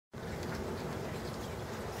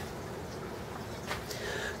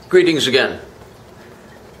Greetings again.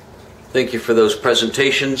 Thank you for those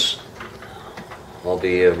presentations. I'll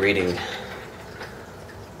be reading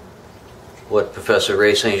what Professor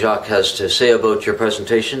Ray St. Jacques has to say about your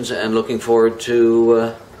presentations, and looking forward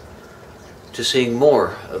to seeing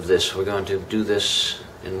more of this. We're going to do this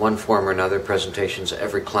in one form or another, presentations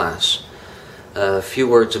every class. A few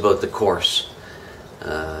words about the course.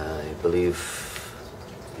 I believe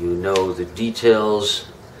you know the details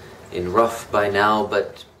in rough by now,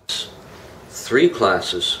 but 3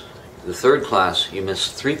 classes. The third class, you miss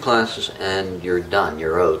 3 classes and you're done,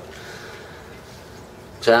 you're out.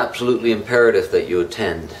 It's absolutely imperative that you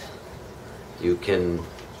attend. You can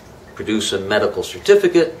produce a medical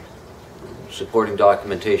certificate, supporting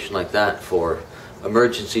documentation like that for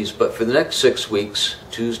emergencies, but for the next 6 weeks,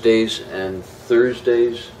 Tuesdays and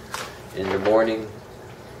Thursdays in the morning,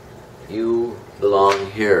 you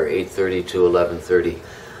belong here, 8:30 to 11:30,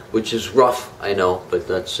 which is rough, I know, but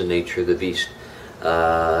that's the nature of the beast.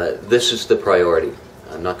 This is the priority.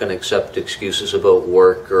 I'm not going to accept excuses about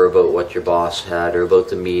work or about what your boss had or about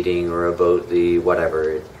the meeting or about the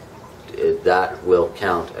whatever. That will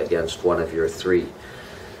count against one of your 3.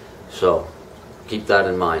 So keep that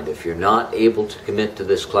in mind. If you're not able to commit to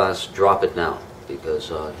this class, drop it now,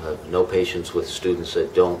 because I have no patience with students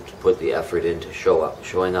that don't put the effort in to show up.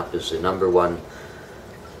 Showing up is the number one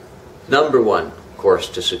course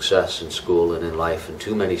to success in school and in life, and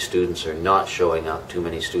too many students are not showing up, too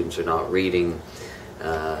many students are not reading,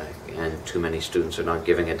 and too many students are not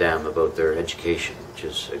giving a damn about their education, which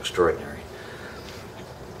is extraordinary.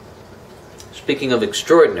 Speaking of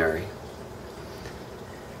extraordinary,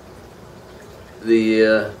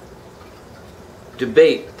 the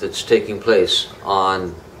debate that's taking place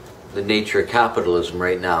on the nature of capitalism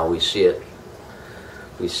right now, we see it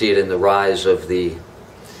in the rise of the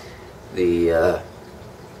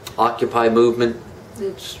Occupy movement.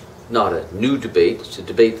 It's not a new debate, it's a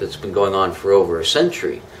debate that's been going on for over a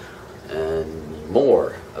century and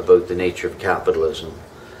more about the nature of capitalism.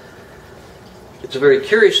 It's a very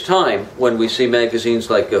curious time when we see magazines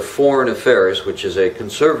like Foreign Affairs, which is a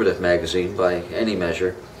conservative magazine by any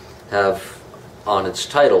measure, have on its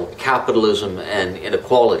title Capitalism and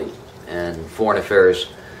Inequality, and Foreign Affairs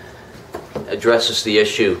addresses the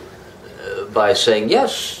issue by saying,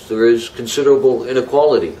 yes, there is considerable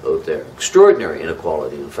inequality out there, extraordinary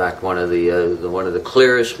inequality. In fact, one of the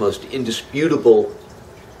clearest, most indisputable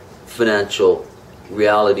financial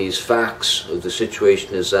realities, facts of the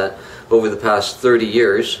situation is that over the past 30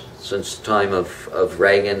 years, since the time of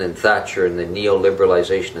Reagan and Thatcher and the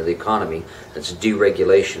neoliberalization of the economy, that's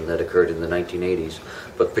deregulation that occurred in the 1980s,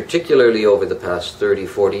 but particularly over the past 30,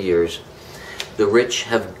 40 years, the rich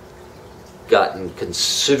have gotten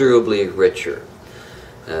considerably richer.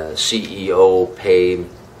 CEO pay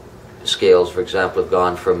scales, for example, have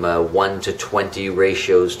gone from 1 to 20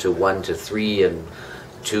 ratios to 1 to 3 and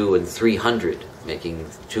 2 and 300, making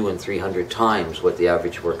 2 and 300 times what the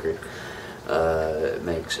average worker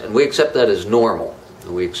makes. And we accept that as normal.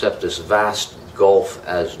 We accept this vast gulf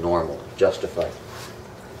as normal, justified.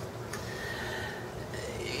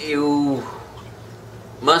 You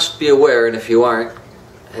must be aware, and if you aren't,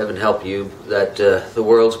 heaven help you, that the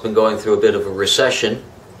world's been going through a bit of a recession,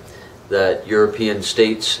 that European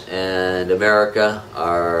states and America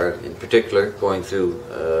are, in particular, going through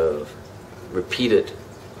repeated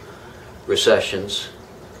recessions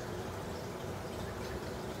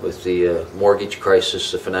with the mortgage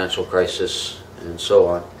crisis, the financial crisis, and so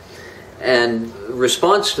on. And the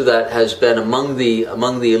response to that has been among the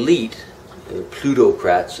elite, the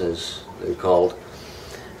plutocrats as they're called,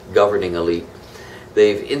 governing elite.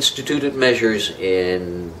 They've instituted measures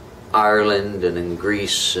in Ireland and in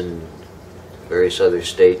Greece and various other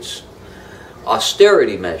states,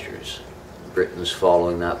 austerity measures. Britain's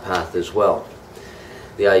following that path as well.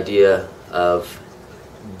 The idea of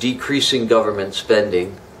decreasing government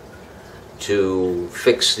spending to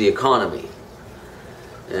fix the economy.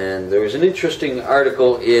 And there was an interesting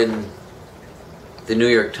article in the New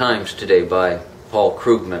York Times today by Paul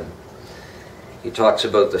Krugman. He talks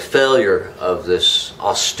about the failure of this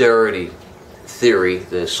austerity theory.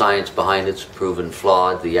 The science behind it's proven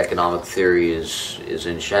flawed. The economic theory is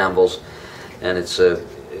in shambles, and it's a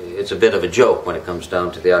bit of a joke when it comes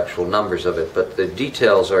down to the actual numbers of it. But the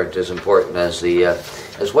details aren't as important as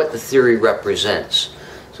what the theory represents.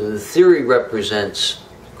 So the theory represents,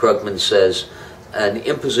 Krugman says, an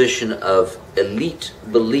imposition of elite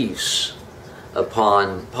beliefs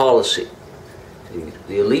upon policy.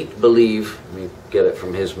 The elite believe, let me get it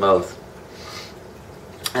from his mouth,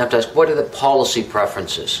 I have to ask, what are the policy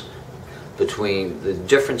preferences between the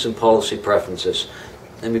difference in policy preferences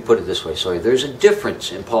let me put it this way, sorry, there's a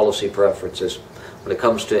difference in policy preferences when it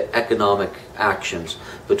comes to economic actions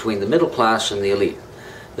between the middle class and the elite.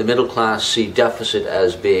 The middle class see deficit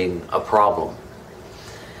as being a problem,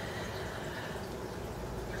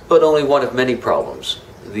 but only one of many problems.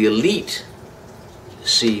 The elite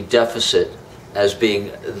see deficit as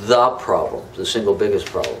being the problem, the single biggest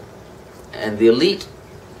problem. And the elite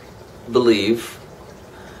believe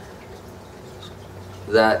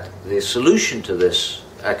that the solution to this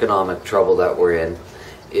economic trouble that we're in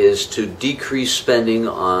is to decrease spending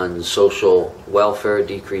on social welfare,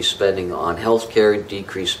 decrease spending on health care,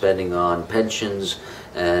 decrease spending on pensions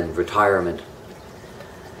and retirement.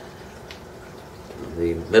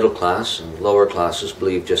 The middle class and lower classes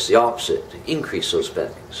believe just the opposite, to increase those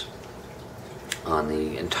spendings on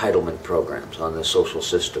the entitlement programs, on the social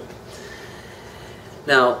system.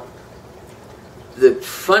 Now, the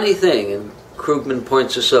funny thing, and Krugman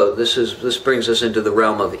points this out, this brings us into the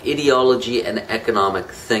realm of ideology and economic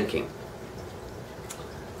thinking,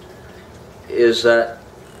 is that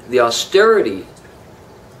the austerity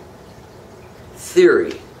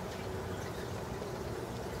theory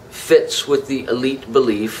fits with the elite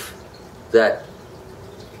belief that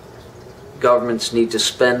governments need to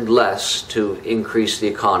spend less to increase the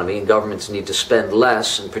economy, and governments need to spend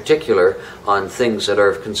less, in particular, on things that are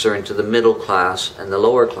of concern to the middle class and the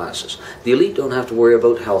lower classes. The elite don't have to worry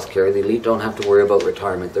about health care, the elite don't have to worry about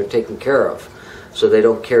retirement, they're taken care of. So they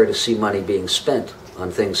don't care to see money being spent on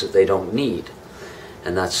things that they don't need.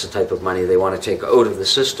 And that's the type of money they want to take out of the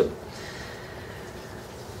system.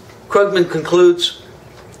 Krugman concludes,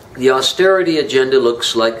 the austerity agenda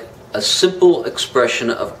looks like a simple expression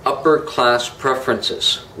of upper-class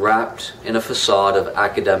preferences wrapped in a facade of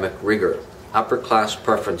academic rigor. Upper-class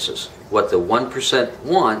preferences. What the 1%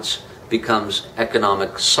 wants becomes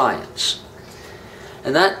economic science.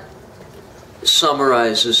 And that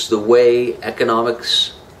summarizes the way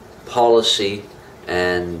economics, policy,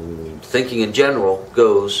 and thinking in general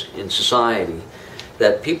goes in society.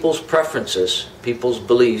 That people's preferences, people's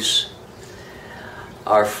beliefs,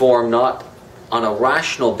 are formed not on a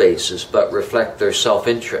rational basis, but reflect their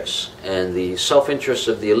self-interests. And the self-interests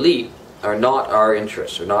of the elite are not our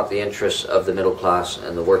interests, are not the interests of the middle class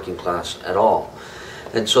and the working class at all.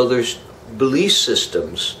 And so there's belief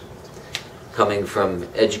systems coming from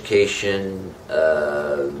education,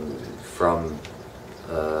 from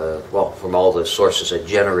all the sources that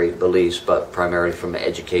generate beliefs, but primarily from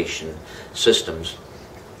education systems,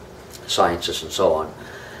 sciences and so on,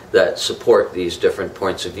 that support these different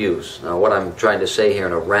points of views. Now, what I'm trying to say here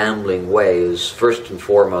in a rambling way is, first and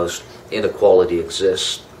foremost, inequality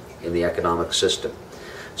exists in the economic system.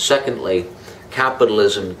 Secondly,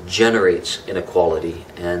 capitalism generates inequality,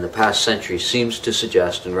 and the past century seems to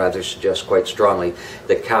suggest, and rather suggests quite strongly,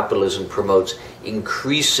 that capitalism promotes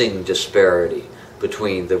increasing disparity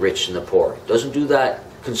between the rich and the poor. It doesn't do that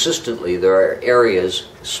consistently. There are areas,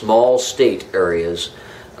 small state areas,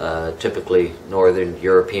 typically northern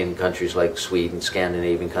European countries like Sweden,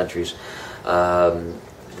 Scandinavian countries,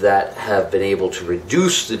 that have been able to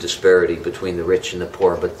reduce the disparity between the rich and the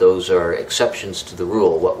poor, but those are exceptions to the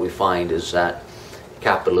rule. What we find is that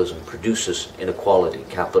capitalism produces inequality.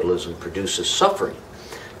 Capitalism produces suffering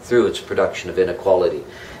through its production of inequality.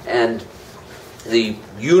 And the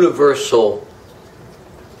universal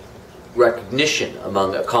recognition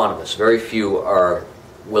among economists, very few are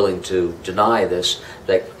willing to deny this,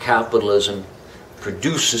 that capitalism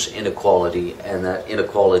produces inequality, and that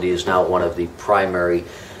inequality is now one of the primary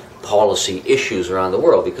policy issues around the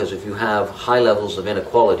world, because if you have high levels of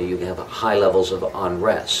inequality, you have high levels of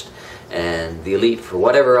unrest. And the elite, for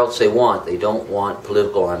whatever else they want, they don't want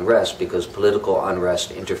political unrest, because political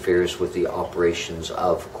unrest interferes with the operations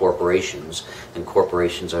of corporations, and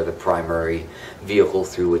corporations are the primary vehicle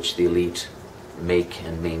through which the elite make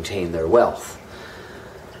and maintain their wealth.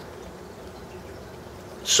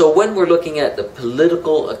 So when we're looking at the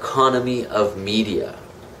political economy of media,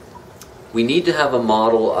 we need to have a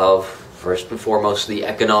model of, first and foremost, the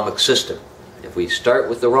economic system. If we start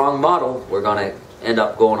with the wrong model, we're going to end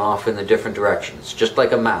up going off in a different direction. It's just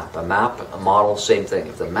like a map. A map, a model, same thing.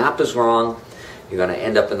 If the map is wrong, you're going to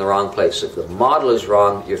end up in the wrong place. If the model is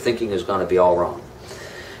wrong, your thinking is going to be all wrong.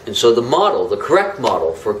 And so the model, the correct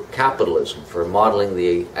model for capitalism, for modeling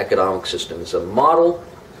the economic system, is a model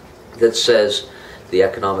that says the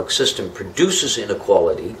economic system produces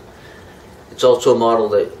inequality. It's also a model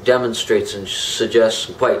that demonstrates and suggests,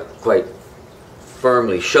 quite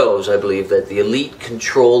firmly shows, I believe, that the elite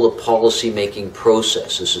control the policy-making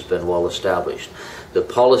process. This has been well established. The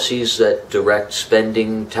policies that direct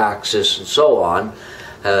spending, taxes, and so on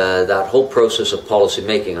that whole process of policy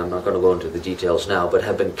making, I'm not going to go into the details now, but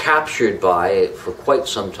have been captured by, for quite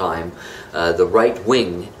some time, the right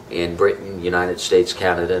wing in Britain, United States,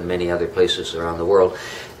 Canada, and many other places around the world.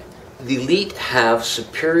 The elite have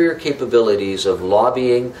superior capabilities of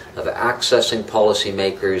lobbying, of accessing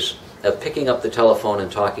policymakers, of picking up the telephone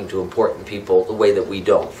and talking to important people the way that we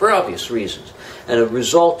don't, for obvious reasons. And a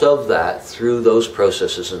result of that, through those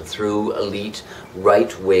processes and through elite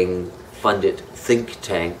right-wing funded think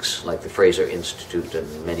tanks like the Fraser Institute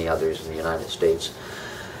and many others in the United States,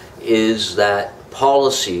 is that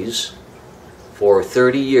policies for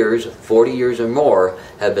 30 years, 40 years or more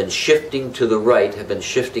have been shifting to the right, have been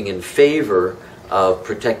shifting in favor of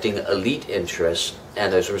protecting elite interests,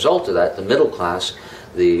 and as a result of that, the middle class,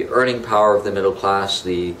 the earning power of the middle class,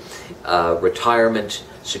 the retirement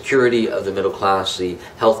security of the middle class, the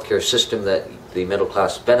healthcare system that the middle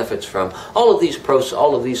class benefits from, all of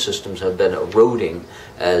these systems have been eroding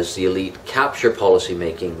as the elite capture policy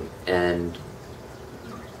making and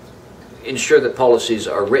ensure that policies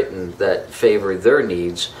are written that favor their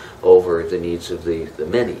needs over the needs of the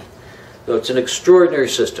many. So it's an extraordinary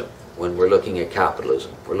system when we're looking at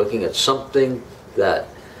capitalism. We're looking at something that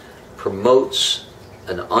promotes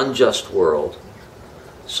an unjust world,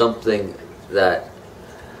 something that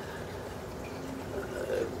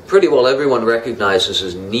pretty well everyone recognizes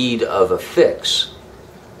as need of a fix.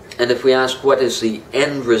 And if we ask what is the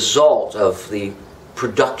end result of the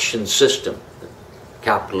production system,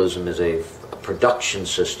 capitalism is a production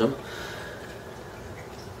system.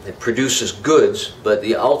 It produces goods, but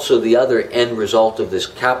also the other end result of this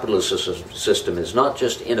capitalist system is not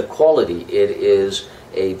just inequality, it is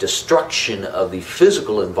a destruction of the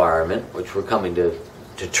physical environment, which we're coming to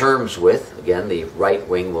terms with. Again, the right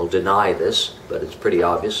wing will deny this, but it's pretty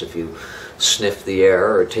obvious if you sniff the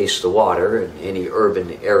air or taste the water in any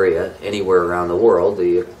urban area anywhere around the world,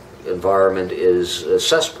 the environment is a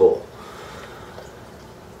cesspool.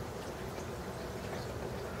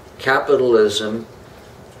 Capitalism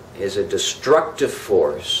is a destructive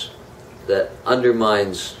force that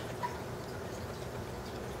undermines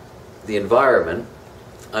the environment,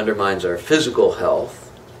 undermines our physical health,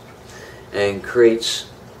 and creates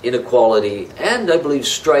inequality and, I believe,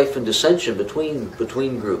 strife and dissension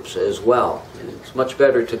between groups as well. It's much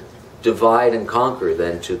better to divide and conquer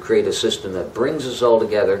than to create a system that brings us all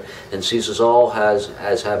together and sees us all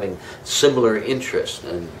as having similar interests.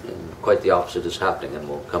 And quite the opposite is happening, and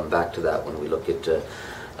we'll come back to that when we look at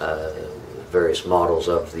various models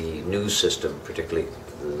of the news system, particularly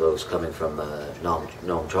those coming from Noam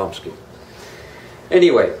Chomsky.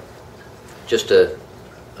 Anyway, just a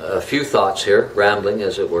few thoughts here, rambling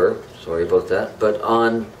as it were, sorry about that, but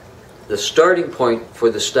on the starting point for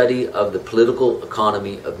the study of the political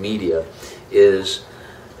economy of media is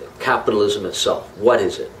capitalism itself. What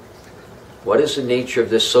is it? What is the nature of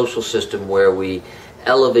this social system where we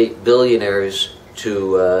elevate billionaires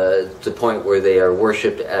to the point where they are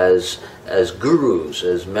worshipped as gurus,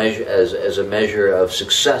 as a measure of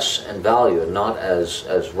success and value, and not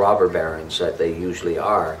as robber barons that they usually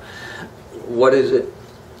are? What is it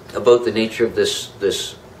about the nature of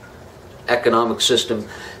this economic system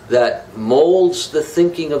that molds the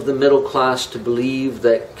thinking of the middle class to believe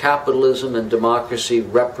that capitalism and democracy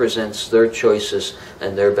represents their choices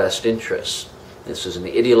and their best interests? This is an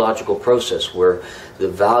ideological process where the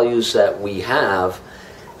values that we have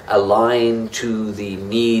align to the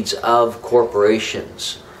needs of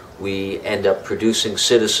corporations. We end up producing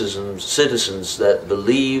citizens that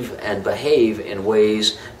believe and behave in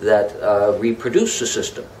ways that reproduce the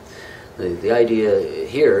system. The idea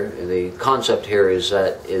here, the concept here is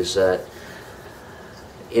that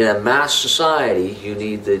in a mass society, you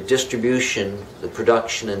need the distribution, the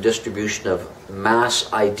production and distribution of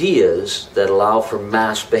mass ideas that allow for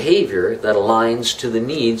mass behavior that aligns to the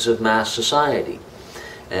needs of mass society.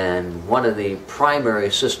 And one of the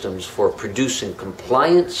primary systems for producing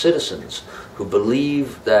compliant citizens who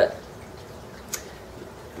believe that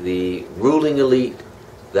the ruling elite,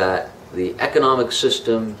 that the economic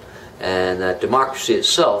system, and that democracy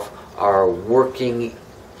itself are working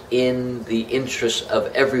in the interests of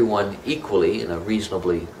everyone equally in a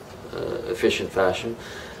reasonably efficient fashion.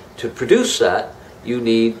 To produce that, you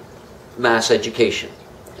need mass education.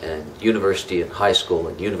 And university and high school,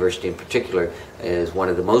 and university in particular, is one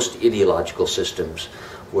of the most ideological systems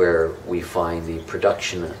where we find the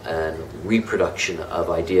production and reproduction of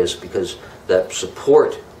ideas, because that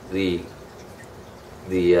support the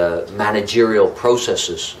managerial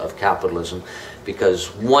processes of capitalism, because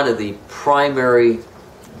one of the primary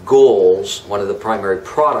goals, one of the primary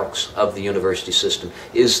products of the university system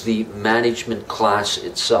is the management class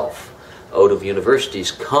itself. out of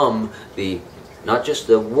universities come not just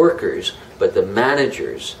the workers, but the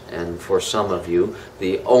managers, and for some of you,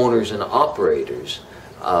 the owners and operators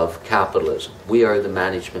of capitalism. We are the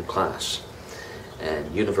management class.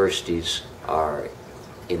 And universities are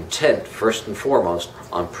intent, first and foremost,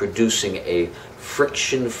 on producing a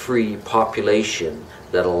friction-free population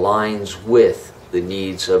that aligns with the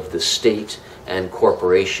needs of the state and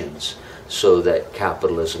corporations, so that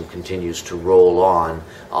capitalism continues to roll on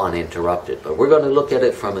uninterrupted. But we're going to look at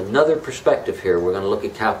it from another perspective here. We're going to look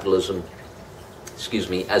at capitalism,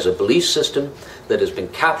 as a belief system that has been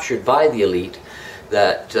captured by the elite,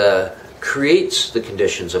 that creates the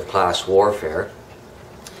conditions of class warfare,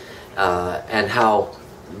 and how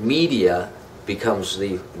media becomes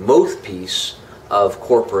the mouthpiece of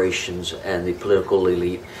corporations and the political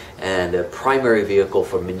elite, and a primary vehicle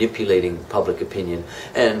for manipulating public opinion.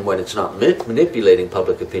 And when it's not manipulating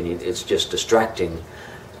public opinion, it's just distracting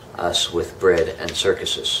us with bread and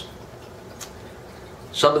circuses.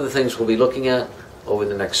 Some of the things we'll be looking at over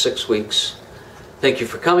the next 6 weeks. Thank you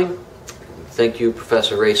for coming. Thank you,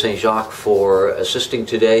 Professor Ray St. Jacques, for assisting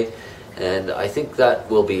today. And I think that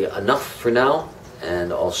will be enough for now,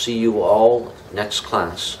 and I'll see you all next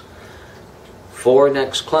class. For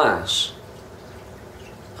next class,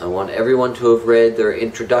 I want everyone to have read their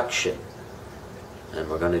introduction, and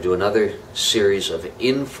we're going to do another series of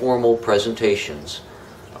informal presentations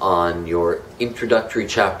on your introductory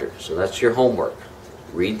chapter. So that's your homework.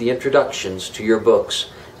 Read the introductions to your books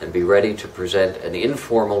and be ready to present an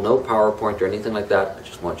informal, no PowerPoint or anything like that. I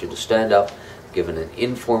just want you to stand up, give an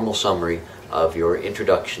informal summary of your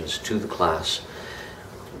introductions to the class.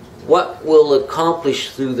 What we'll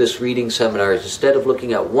accomplish through this reading seminar is, instead of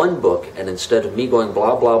looking at one book, and instead of me going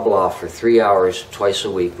blah blah blah for 3 hours twice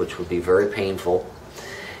a week, which would be very painful,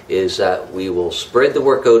 is that we will spread the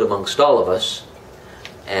work out amongst all of us,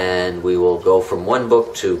 and we will go from one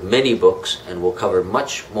book to many books, and we'll cover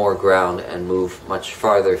much more ground and move much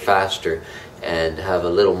farther faster, and have a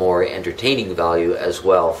little more entertaining value as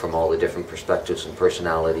well from all the different perspectives and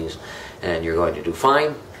personalities. And you're going to do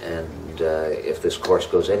fine. And if this course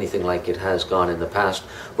goes anything like it has gone in the past,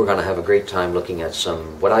 we're going to have a great time looking at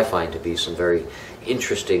what I find to be some very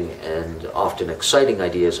interesting and often exciting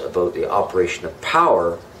ideas about the operation of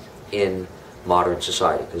power in modern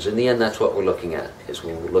society. Because in the end, that's what we're looking at, is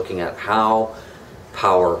we're looking at how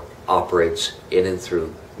power operates in and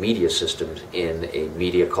through media systems in a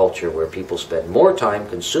media culture where people spend more time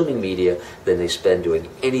consuming media than they spend doing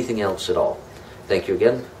anything else at all. Thank you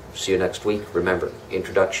again. See you next week. Remember,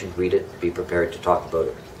 introduction, read it, be prepared to talk about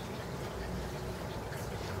it.